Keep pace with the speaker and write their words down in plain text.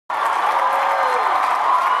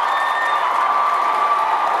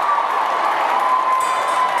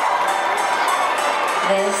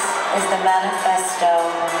This is the Manifesto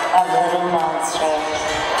of Little Monsters.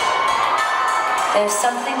 There's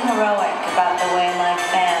something heroic about the way my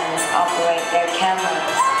fans operate their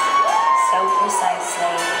cameras, so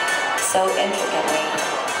precisely, so intricately,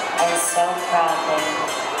 and so proudly,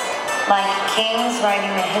 like kings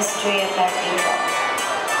writing the history of their people.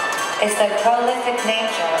 It's their prolific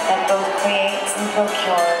nature that both creates and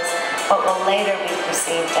procures what will later be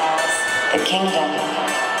perceived as the kingdom.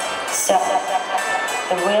 So,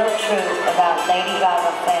 the real truth about Lady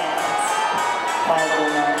Gaga fans, my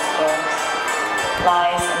little monsters,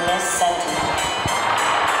 lies in this sentiment.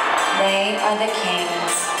 They are the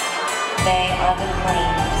kings, they are the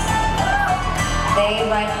queens. They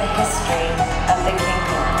write the history of the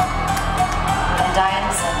kingdom, and I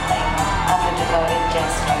am something of a devoted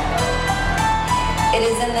jester. It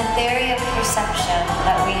is in the theory of perception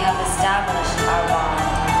that we have established our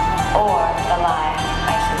bond, or the lie,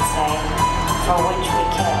 I should say, for which we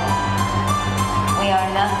kill. We are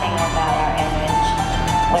nothing without our image,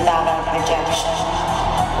 without our projection,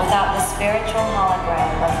 without the spiritual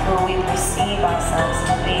hologram of who we perceive ourselves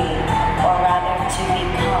to be, or rather to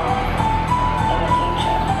become in the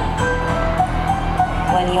future.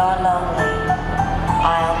 When you're lonely,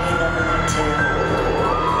 I'll be lonely too.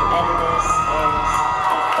 And this is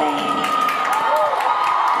a thing.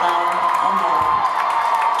 Love and Love,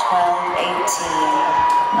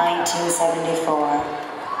 12/18/1974,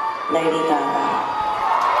 Lady Gaga.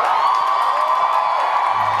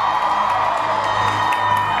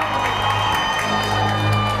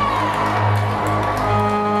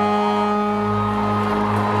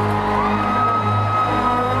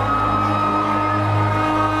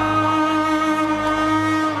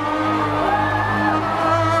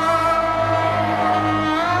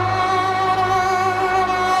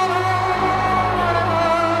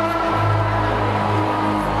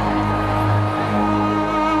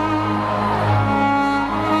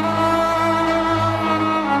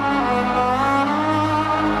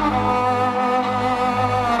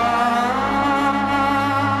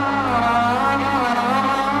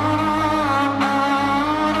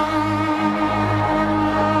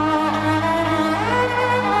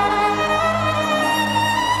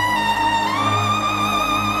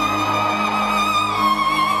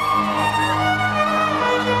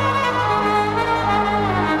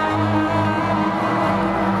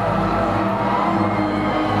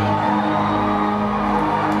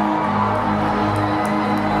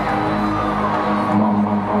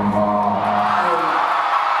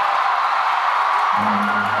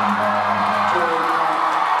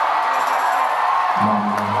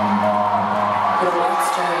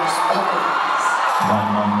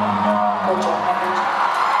 Put your energy.